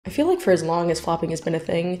I feel like for as long as flopping has been a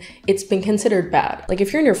thing, it's been considered bad. Like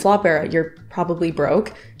if you're in your flop era, you're probably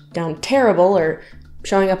broke, down terrible, or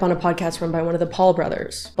showing up on a podcast run by one of the Paul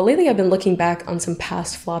brothers. But lately I've been looking back on some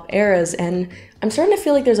past flop eras and I'm starting to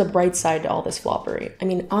feel like there's a bright side to all this floppery. I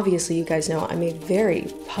mean, obviously you guys know I'm a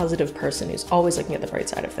very positive person who's always looking at the bright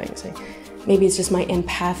side of things. Maybe it's just my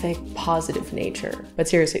empathic, positive nature. But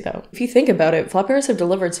seriously though, if you think about it, flop eras have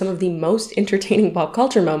delivered some of the most entertaining pop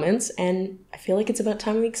culture moments, and I feel like it's about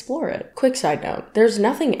time we explore it. Quick side note, there's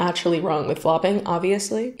nothing actually wrong with flopping,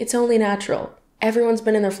 obviously. It's only natural. Everyone's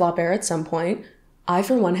been in their flop era at some point. I,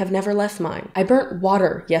 for one, have never left mine. I burnt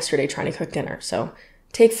water yesterday trying to cook dinner, so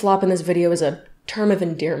take flop in this video as a term of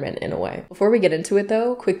endearment in a way. Before we get into it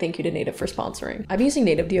though, quick thank you to Native for sponsoring. I've been using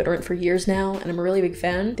Native deodorant for years now, and I'm a really big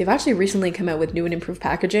fan. They've actually recently come out with new and improved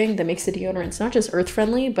packaging that makes the deodorants not just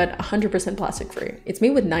earth-friendly, but 100% plastic-free. It's made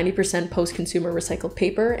with 90% post-consumer recycled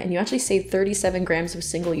paper, and you actually save 37 grams of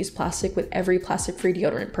single-use plastic with every plastic-free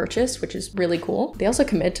deodorant purchase, which is really cool. They also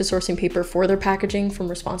commit to sourcing paper for their packaging from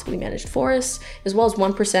responsibly managed forests, as well as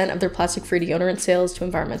 1% of their plastic-free deodorant sales to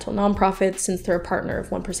environmental nonprofits, since they're a partner of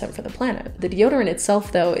 1% for the planet. The deodorant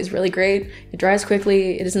itself though is really great. It dries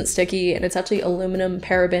quickly, it isn't sticky, and it's actually aluminum,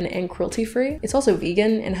 paraben, and cruelty-free. It's also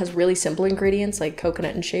vegan and has really simple ingredients like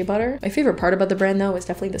coconut and shea butter. My favorite part about the brand though is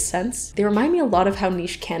definitely the scents. They remind me a lot of how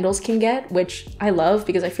niche candles can get, which I love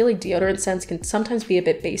because I feel like deodorant scents can sometimes be a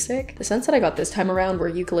bit basic. The scents that I got this time around were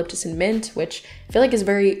eucalyptus and mint, which I feel like is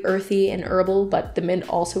very earthy and herbal, but the mint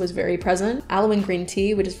also is very present. Aloe and green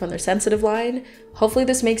tea, which is from their sensitive line. Hopefully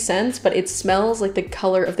this makes sense, but it smells like the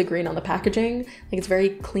color of the green on the packaging. Like it's very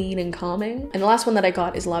clean and calming. And the last one that I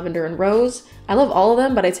got is lavender and rose. I love all of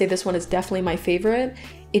them, but I'd say this one is definitely my favorite.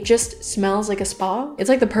 It just smells like a spa. It's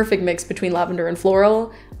like the perfect mix between lavender and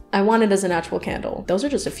floral. I want it as an actual candle. Those are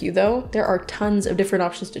just a few though. There are tons of different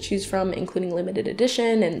options to choose from, including limited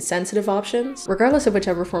edition and sensitive options. Regardless of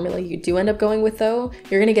whichever formula you do end up going with though,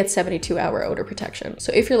 you're gonna get 72-hour odor protection.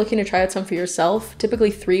 So if you're looking to try out some for yourself,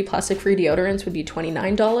 typically 3 plastic-free deodorants would be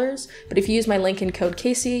 $29, but if you use my link and code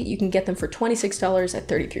Casey, you can get them for $26 at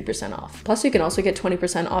 33% off. Plus you can also get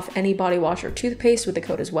 20% off any body wash or toothpaste with the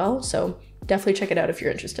code as well, so definitely check it out if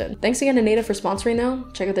you're interested. Thanks again to Native for sponsoring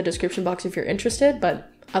though. Check out the description box if you're interested, but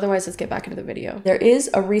otherwise, let's get back into the video. There is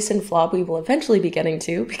a recent flop we will eventually be getting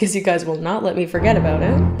to because you guys will not let me forget about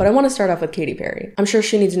it. But I want to start off with Katy Perry. I'm sure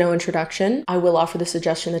she needs no introduction. I will offer the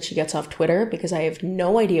suggestion that she gets off Twitter because I have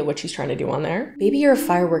no idea what she's trying to do on there. Baby, you're a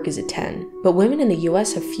firework is a 10, but women in the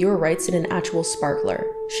US have fewer rights than an actual sparkler.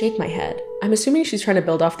 Shake my head. I'm assuming she's trying to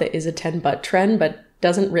build off the is a 10 but trend, but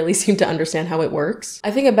doesn't really seem to understand how it works.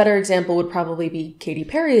 I think a better example would probably be Katy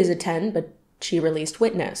Perry is a 10, but she released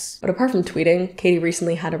Witness. But apart from tweeting, Katy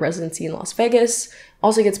recently had a residency in Las Vegas,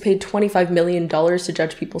 also gets paid $25 million to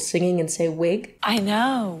judge people singing and say wig. I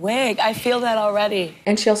know, wig, I feel that already.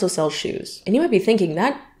 And she also sells shoes. And you might be thinking,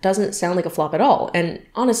 that doesn't sound like a flop at all, and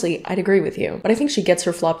honestly, I'd agree with you. But I think she gets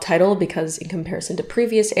her flop title because in comparison to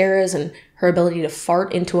previous eras and her ability to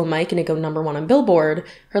fart into a mic and it go #1 on Billboard,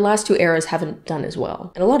 her last 2 eras haven't done as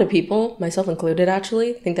well. And a lot of people, myself included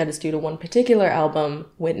actually, think that it's due to one particular album,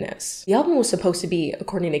 Witness. The album was supposed to be,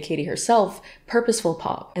 according to Katy herself, purposeful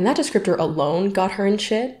pop, and that descriptor alone got her in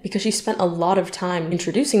shit because she spent a lot of time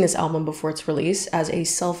introducing this album before its release as a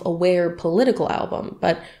self-aware political album,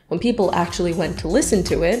 but when people actually went to listen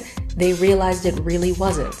to it, they realized it really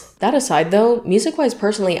wasn't. That aside though, music-wise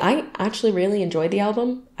personally, I actually really enjoyed the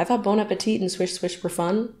album. I thought Bon Appetit and Swish Swish were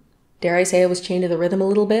fun. Dare I say I was chained to the rhythm a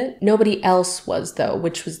little bit? Nobody else was though,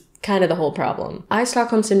 which was kind of the whole problem. I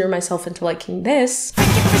Stockholm Syndrome myself into liking this.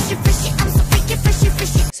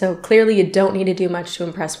 So clearly you don't need to do much to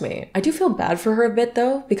impress me. I do feel bad for her a bit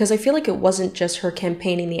though, because I feel like it wasn't just her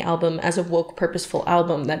campaigning the album as a woke, purposeful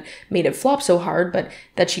album that made it flop so hard, but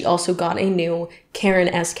that she also got a new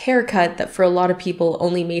Karen-esque haircut that for a lot of people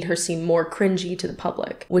only made her seem more cringy to the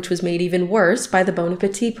public, which was made even worse by the Bon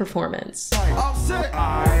Appetit performance.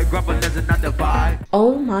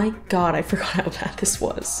 Oh my god, I forgot how bad this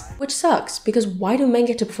was. Which sucks, because why do men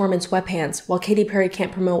get to perform in sweatpants while Katy Perry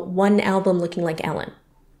can't promote one album looking like Ellen?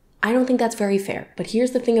 I don't think that's very fair, but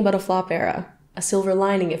here's the thing about a flop era, a silver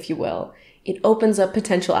lining if you will. It opens up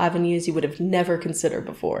potential avenues you would have never considered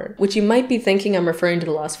before. Which you might be thinking I'm referring to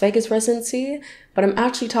the Las Vegas residency, but I'm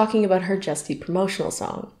actually talking about her Jesy promotional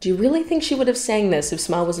song. Do you really think she would have sang this if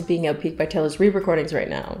Smile wasn't being outpeaked by Taylor's re-recordings right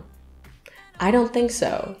now? I don't think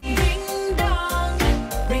so.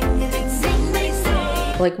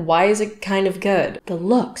 Like, why is it kind of good? The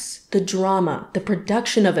looks, the drama, the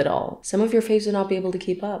production of it all. Some of your faves would not be able to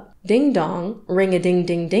keep up. Ding dong, ring a ding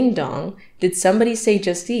ding ding dong. Did somebody say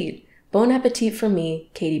just eat? Bon appetit from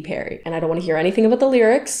me, Katy Perry. And I don't want to hear anything about the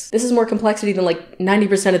lyrics. This is more complexity than like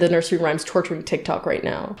 90% of the nursery rhymes torturing TikTok right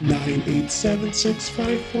now.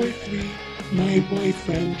 9876543. My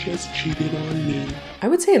boyfriend just cheated on me. I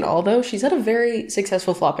would say in all though, she's had a very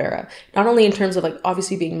successful flop era. Not only in terms of like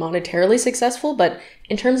obviously being monetarily successful, but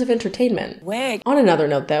in terms of entertainment. Wig. On another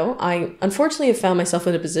note though, I unfortunately have found myself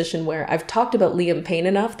in a position where I've talked about Liam Payne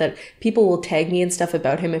enough that people will tag me and stuff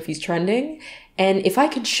about him if he's trending. And if I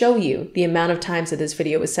could show you the amount of times that this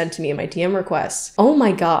video was sent to me in my DM requests, oh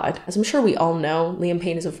my god. As I'm sure we all know, Liam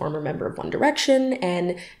Payne is a former member of One Direction,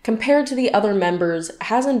 and compared to the other members,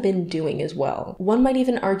 hasn't been doing as well. One might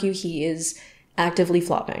even argue he is actively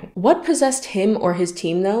flopping. What possessed him or his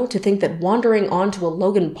team though to think that wandering onto a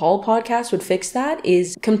Logan Paul podcast would fix that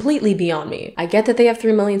is completely beyond me. I get that they have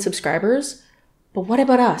 3 million subscribers, but what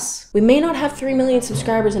about us? We may not have 3 million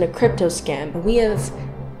subscribers in a crypto scam, but we have...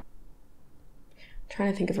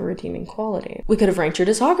 trying to think of a redeeming quality. We could have ranked your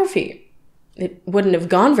discography. It wouldn't have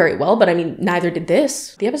gone very well, but I mean, neither did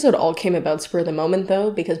this. The episode all came about spur of the moment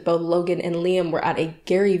though, because both Logan and Liam were at a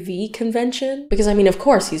Gary Vee convention. Because I mean, of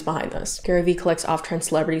course he's behind this. Gary Vee collects off-trend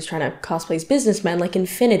celebrities trying to cosplay as businessmen like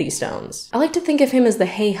Infinity Stones. I like to think of him as the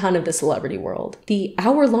Hey Hun of the celebrity world. The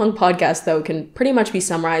hour-long podcast though can pretty much be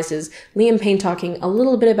summarized as Liam Payne talking a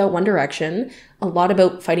little bit about One Direction, a lot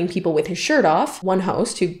about fighting people with his shirt off, one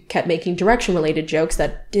host who kept making direction-related jokes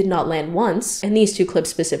that did not land once, and these 2 clips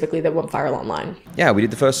specifically that went viral online. Yeah, we did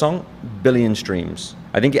the first song, billion streams.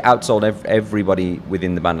 I think it outsold everybody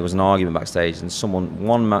within the band. There was an argument backstage, and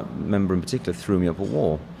one member in particular threw me up a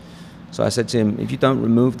wall. So I said to him, if you don't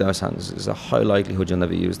remove those hands, there's a high likelihood you'll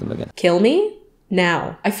never use them again. Kill me?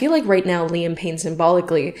 Now. I feel like right now Liam Payne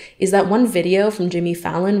symbolically is that one video from Jimmy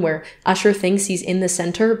Fallon where Usher thinks he's in the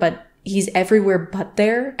center, but he's everywhere but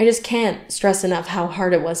there. I just can't stress enough how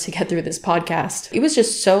hard it was to get through this podcast. It was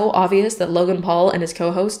just so obvious that Logan Paul and his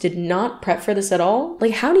co-host did not prep for this at all.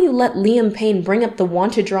 Like, how do you let Liam Payne bring up the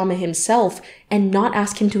wanted drama himself and not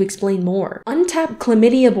ask him to explain more? Untapped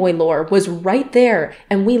chlamydia boy lore was right there,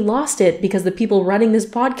 and we lost it because the people running this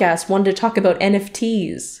podcast wanted to talk about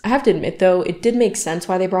NFTs. I have to admit though, it did make sense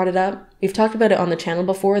why they brought it up. We've talked about it on the channel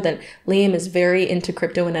before that Liam is very into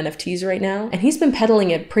crypto and NFTs right now, and he's been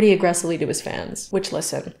peddling it pretty aggressively to his fans. Which,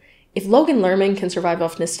 listen, if Logan Lerman can survive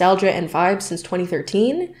off nostalgia and vibes since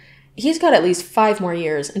 2013, he's got at least 5 more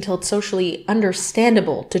years until it's socially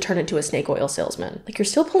understandable to turn into a snake oil salesman. Like, you're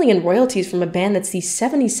still pulling in royalties from a band that's the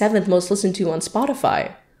 77th most listened to on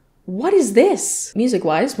Spotify. What is this?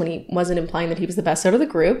 Music-wise, when he wasn't implying that he was the best out of the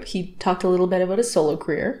group, he talked a little bit about his solo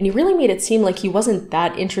career. And he really made it seem like he wasn't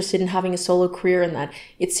that interested in having a solo career and that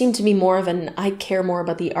it seemed to be more of an I care more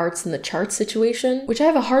about the arts than the charts situation, which I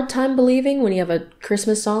have a hard time believing when you have a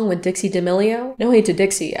Christmas song with Dixie D'Amelio. No hate to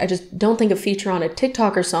Dixie, I just don't think a feature on a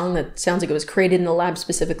TikToker song that sounds like it was created in the lab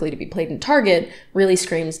specifically to be played in Target really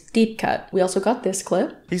screams deep cut. We also got this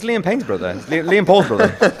clip. He's Liam Payne's brother. Liam Paul's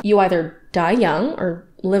brother. You either die young or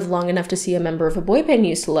live long enough to see a member of a boy band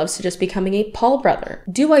you used to love suggest becoming a Paul brother.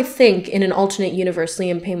 Do I think in an alternate universe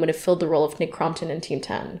Liam Payne would have filled the role of Nick Crompton in Team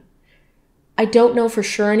 10? I don't know for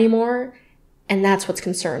sure anymore, and that's what's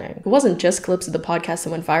concerning. It wasn't just clips of the podcast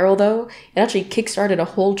that went viral though. It actually kickstarted a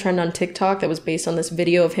whole trend on TikTok that was based on this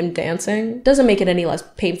video of him dancing. Doesn't make it any less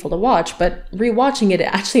painful to watch, but rewatching it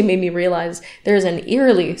actually made me realize there's an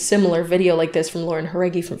eerily similar video like this from Lauren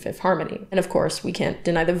Jareggi from Fifth Harmony. And of course, we can't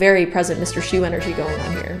deny the very present Mr. Shoe energy going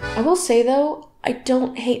on here. I will say though, I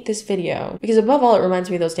don't hate this video, because above all it reminds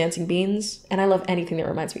me of those dancing beans, and I love anything that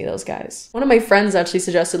reminds me of those guys. One of my friends actually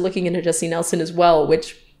suggested looking into Jesy Nelson as well,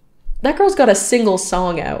 which that girl's got a single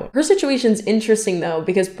song out. Her situation's interesting though,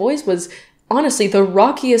 because Boys was honestly the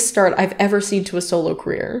rockiest start I've ever seen to a solo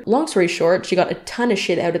career. Long story short, she got a ton of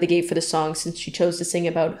shit out of the gate for the song since she chose to sing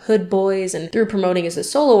about hood boys, and through promoting as a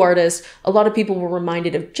solo artist, a lot of people were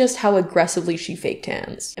reminded of just how aggressively she faked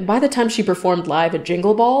hands. And by the time she performed live at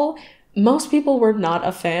Jingle Ball, most people were not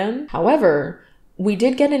a fan. However, we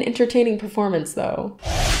did get an entertaining performance though.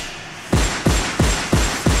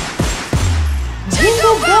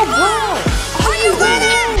 Jingle Bell Ball! Are you ready?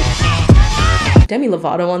 Demi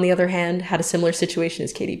Lovato, on the other hand, had a similar situation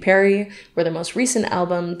as Katy Perry, where their most recent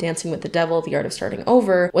album, Dancing with the Devil, The Art of Starting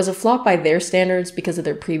Over, was a flop by their standards because of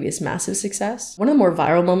their previous massive success. One of the more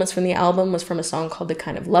viral moments from the album was from a song called The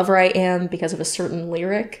Kind of Lover I Am because of a certain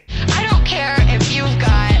lyric. I don't care if you've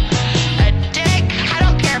got a dick, I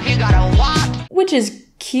don't care if you got a wop. Which is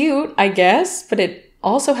cute, I guess, but it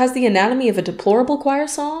also has the anatomy of a deplorable choir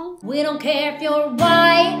song. We don't care if you're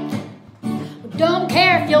white, we don't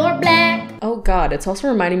care if you're black. Oh god, it's also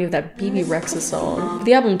reminding me of that BB Rexa song.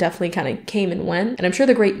 The album definitely kind of came and went, and I'm sure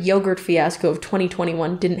the great yogurt fiasco of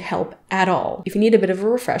 2021 didn't help at all. If you need a bit of a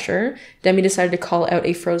refresher, Demi decided to call out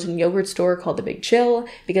a frozen yogurt store called The Big Chill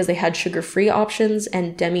because they had sugar-free options,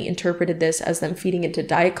 and Demi interpreted this as them feeding into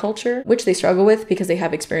diet culture, which they struggle with because they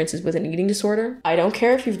have experiences with an eating disorder. I don't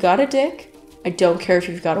care if you've got a dick. I don't care if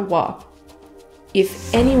you've got a wop.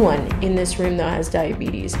 If anyone in this room though has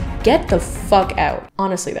diabetes, get the fuck out.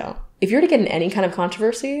 Honestly though, if you're to get in any kind of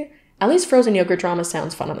controversy, at least frozen yogurt drama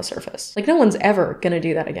sounds fun on the surface. Like no one's ever gonna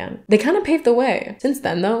do that again. They kind of paved the way. Since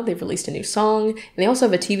then though, they've released a new song, and they also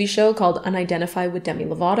have a TV show called Unidentified with Demi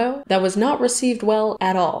Lovato that was not received well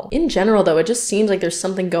at all. In general though, it just seems like there's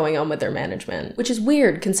something going on with their management, which is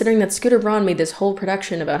weird considering that Scooter Braun made this whole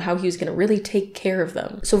production about how he was gonna really take care of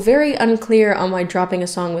them. So very unclear on why dropping a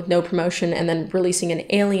song with no promotion and then releasing an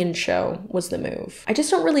alien show was the move. I just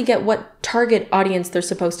don't really get what target audience they're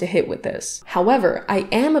supposed to hit with this. However, I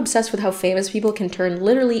am obsessed with how famous people can turn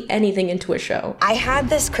literally anything into a show. I had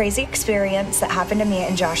this crazy experience that happened to me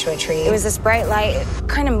in Joshua Tree. It was this bright light. It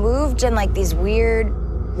kind of moved in like these weird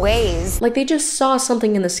ways. Like they just saw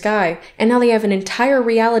something in the sky, and now they have an entire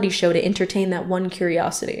reality show to entertain that one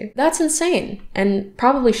curiosity. That's insane, and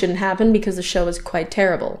probably shouldn't happen because the show is quite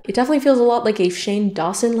terrible. It definitely feels a lot like a Shane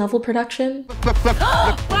Dawson level production.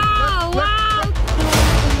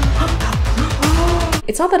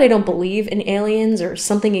 It's not that I don't believe in aliens or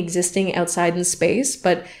something existing outside in space,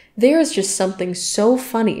 but there is just something so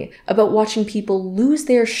funny about watching people lose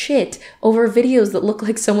their shit over videos that look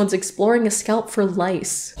like someone's exploring a scalp for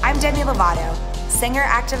lice. I'm Demi Lovato, singer,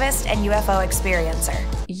 activist, and UFO experiencer.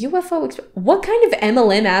 What kind of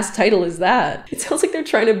MLM-ass title is that? It sounds like they're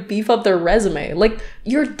trying to beef up their resume. Like,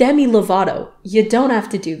 you're Demi Lovato. You don't have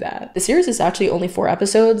to do that. The series is actually only 4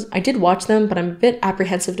 episodes. I did watch them, but I'm a bit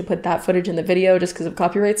apprehensive to put that footage in the video just because of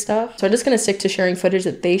copyright stuff. So I'm just gonna stick to sharing footage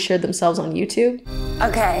that they shared themselves on YouTube.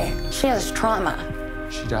 Okay, she has trauma.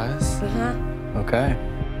 She does? Mm-hmm. Okay.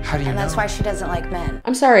 How do you know? And that's why she doesn't like men.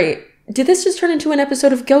 I'm sorry. Did this just turn into an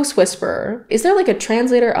episode of Ghost Whisperer? Is there like a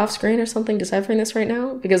translator off screen or something deciphering this right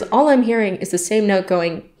now? Because all I'm hearing is the same note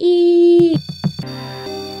going ee.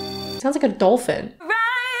 Sounds like a dolphin.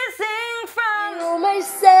 Rising from You may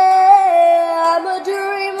say I'm a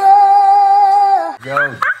dreamer.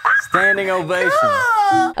 Go. Standing ovation.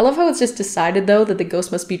 I love how it's just decided though that the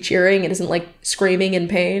ghost must be cheering and isn't like screaming in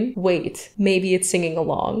pain. Wait, maybe it's singing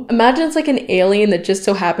along. Imagine it's like an alien that just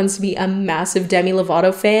so happens to be a massive Demi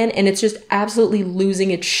Lovato fan and it's just absolutely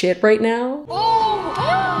losing its shit right now.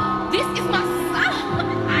 Oh, this is my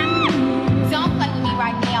son. Don't play with me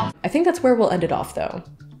right now. I think that's where we'll end it off though.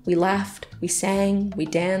 We laughed, we sang, we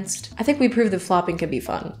danced. I think we proved that flopping can be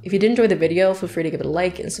fun. If you did enjoy the video, feel free to give it a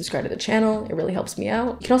like and subscribe to the channel. It really helps me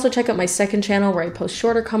out. You can also check out my second channel where I post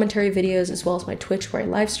shorter commentary videos, as well as my Twitch where I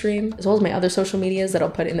live stream, as well as my other social medias that I'll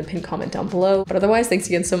put in the pinned comment down below. But otherwise, thanks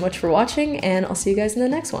again so much for watching, and I'll see you guys in the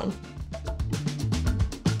next one.